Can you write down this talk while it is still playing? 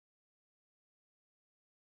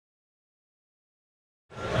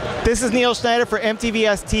This is Neil Schneider for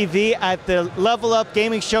MTBS-TV at the Level Up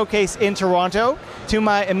Gaming Showcase in Toronto. To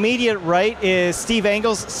my immediate right is Steve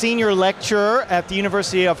Engels, Senior Lecturer at the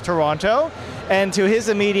University of Toronto. And to his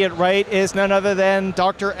immediate right is none other than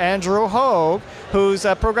Dr. Andrew Hogue, who's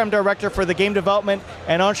a Program Director for the Game Development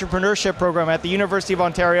and Entrepreneurship Program at the University of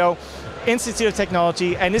Ontario Institute of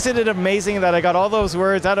Technology. And isn't it amazing that I got all those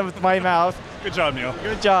words out of my mouth? Good job, Neil.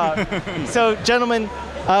 Good job. So, gentlemen,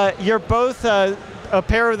 you're both a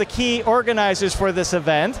pair of the key organizers for this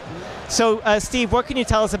event. So, Steve, what can you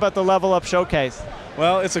tell us about the Level Up Showcase?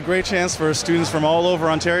 Well, it's a great chance for students from all over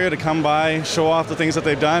Ontario to come by, show off the things that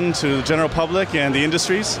they've done to the general public and the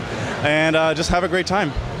industries, and just have a great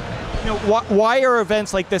time. You know, why are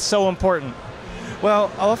events like this so important?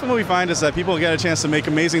 Well, often what we find is that people get a chance to make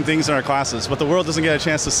amazing things in our classes, but the world doesn't get a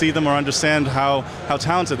chance to see them or understand how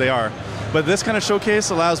talented they are. But this kind of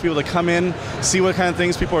showcase allows people to come in, see what kind of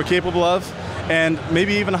things people are capable of, and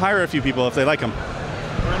maybe even hire a few people if they like them.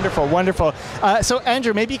 Wonderful, wonderful. So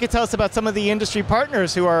Andrew, maybe you could tell us about some of the industry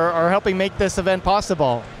partners who are helping make this event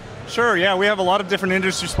possible. Sure, yeah, we have a lot of different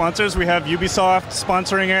industry sponsors. We have Ubisoft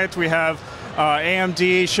sponsoring it, we have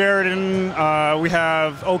AMD, Sheridan, we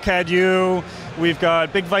have OCAD-U, we've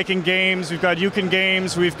got Big Viking Games, we've got Yukon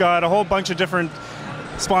Games, we've got a whole bunch of different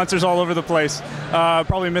sponsors all over the place,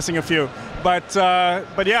 probably missing a few. But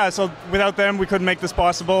yeah, so without them we couldn't make this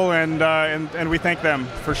possible, and we thank them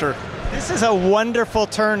for sure. This is a wonderful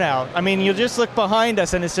turnout. I mean, you just look behind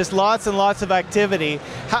us and it's just lots and lots of activity.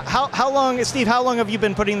 How long, Steve, how long have you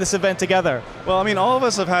been putting this event together? Well, I mean, all of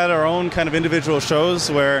us have had our own kind of individual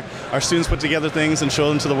shows where our students put together things and show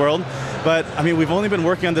them to the world. But, I mean, we've only been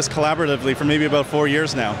working on this collaboratively for maybe about 4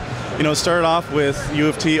 years now. You know, it started off with U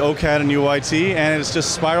of T, OCAD, and UIT, and it's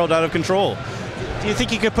just spiraled out of control. Do you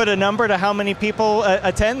think you could put a number to how many people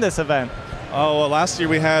attend this event? Oh, well, last year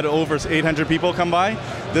we had over 800 people come by.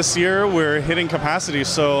 This year we're hitting capacity,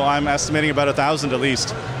 so I'm estimating about 1,000 at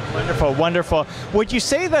least. Wonderful, wonderful. Would you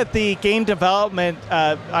say that the game development,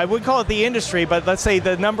 I would call it the industry, but let's say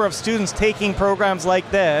the number of students taking programs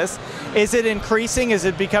like this, is it increasing? Is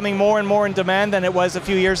it becoming more and more in demand than it was a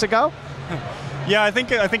few years ago? Yeah, I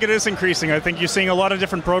think it is increasing. I think you're seeing a lot of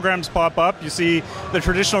different programs pop up. You see the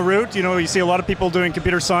traditional route. You know, you see a lot of people doing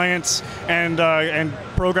computer science and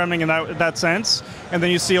programming in that sense, and then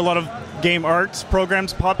you see a lot of game arts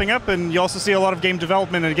programs popping up, and you also see a lot of game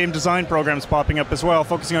development and game design programs popping up as well,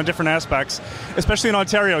 focusing on different aspects. Especially in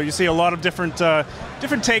Ontario, you see a lot of different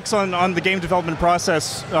takes on the game development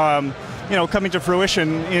process, you know, coming to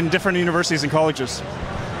fruition in different universities and colleges.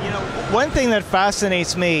 You know, one thing that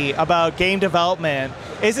fascinates me about game development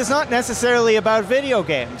is it's not necessarily about video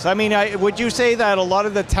games. I mean, would you say that a lot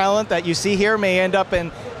of the talent that you see here may end up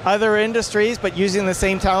in other industries but using the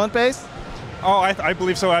same talent base? Oh, I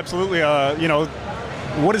believe so, absolutely. You know,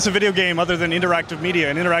 what is a video game other than interactive media?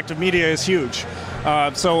 And interactive media is huge.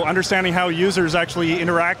 So understanding how users actually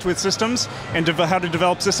interact with systems and how to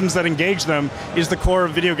develop systems that engage them is the core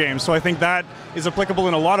of video games. So I think that is applicable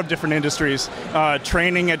in a lot of different industries.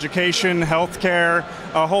 Training, education, healthcare,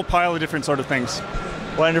 a whole pile of different sort of things.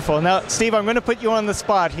 Wonderful. Now, Steve, I'm going to put you on the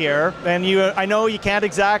spot here, and I know you can't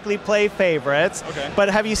exactly play favorites, okay, but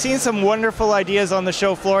have you seen some wonderful ideas on the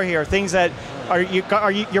show floor here, things that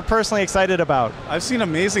you're personally excited about? I've seen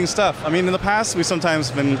amazing stuff. I mean, in the past, we've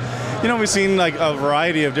sometimes been, you know, we've seen like a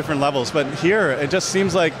variety of different levels, but here, it just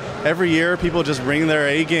seems like every year people just bring their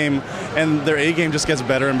A game, and their A game just gets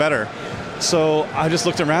better and better. So I just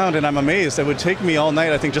looked around and I'm amazed. It would take me all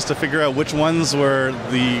night, I think, just to figure out which ones were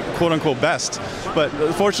the quote-unquote best. But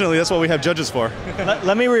fortunately, that's what we have judges for.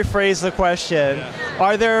 Let me rephrase the question. Yeah.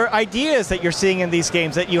 Are there ideas that you're seeing in these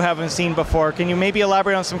games that you haven't seen before? Can you maybe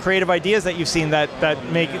elaborate on some creative ideas that you've seen that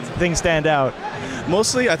make things stand out?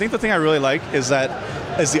 Mostly, I think the thing I really like is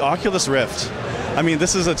the Oculus Rift. I mean,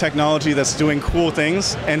 this is a technology that's doing cool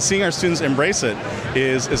things, and seeing our students embrace it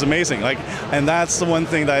is amazing. And that's the one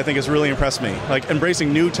thing that I think has really impressed me, like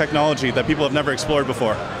embracing new technology that people have never explored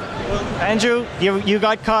before. Well, Andrew, you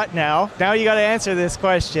got caught now. Now you got to answer this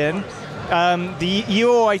question. The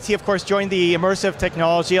UOIT, of course, joined the Immersive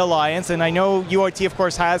Technology Alliance, and I know UOIT, of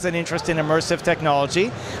course, has an interest in immersive technology.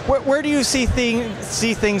 Where do you see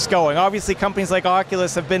things going? Obviously, companies like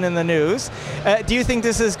Oculus have been in the news. Do you think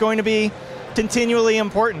this is going to be continually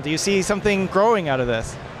important? Do you see something growing out of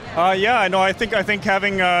this? Yeah, no, I think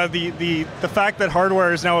having the fact that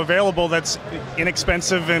hardware is now available that's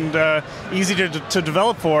inexpensive and easy to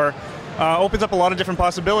develop for opens up a lot of different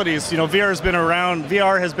possibilities. You know, VR has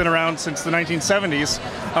been around since the 1970s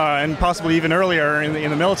and possibly even earlier in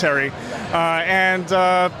the military,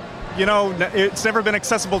 you know, it's never been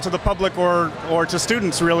accessible to the public or to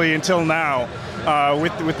students really until now.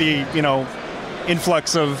 with the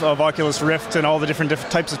influx of Oculus Rift and all the different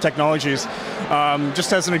types of technologies.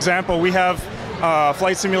 Just as an example, we have a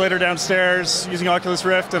flight simulator downstairs using Oculus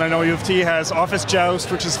Rift, and I know U of T has Office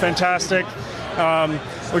Joust, which is fantastic,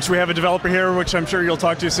 which we have a developer here, which I'm sure you'll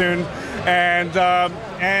talk to soon. And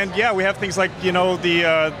yeah, we have things like the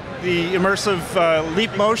immersive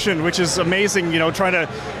Leap Motion, which is amazing. Trying to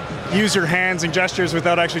use your hands and gestures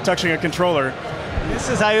without actually touching a controller. This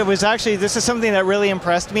is something that really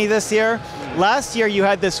impressed me this year. Last year you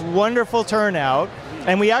had this wonderful turnout,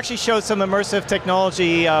 and we actually showed some immersive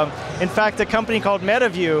technology. In fact, a company called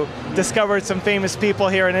MetaView discovered some famous people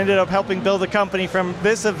here and ended up helping build a company from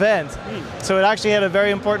this event. So it actually had a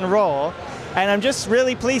very important role. And I'm just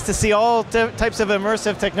really pleased to see all types of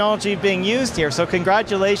immersive technology being used here. So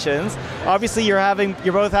congratulations. Obviously you're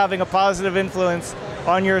both having a positive influence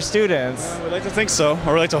on your students. We'd like to think so,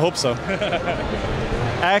 or we'd like to hope so.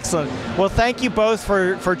 Excellent. Well, thank you both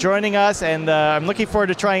for joining us, and I'm looking forward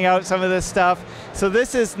to trying out some of this stuff. So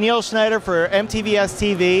this is Neil Schneider for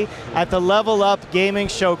MTBS-TV at the Level Up Gaming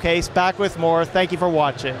Showcase. Back with more. Thank you for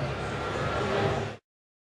watching.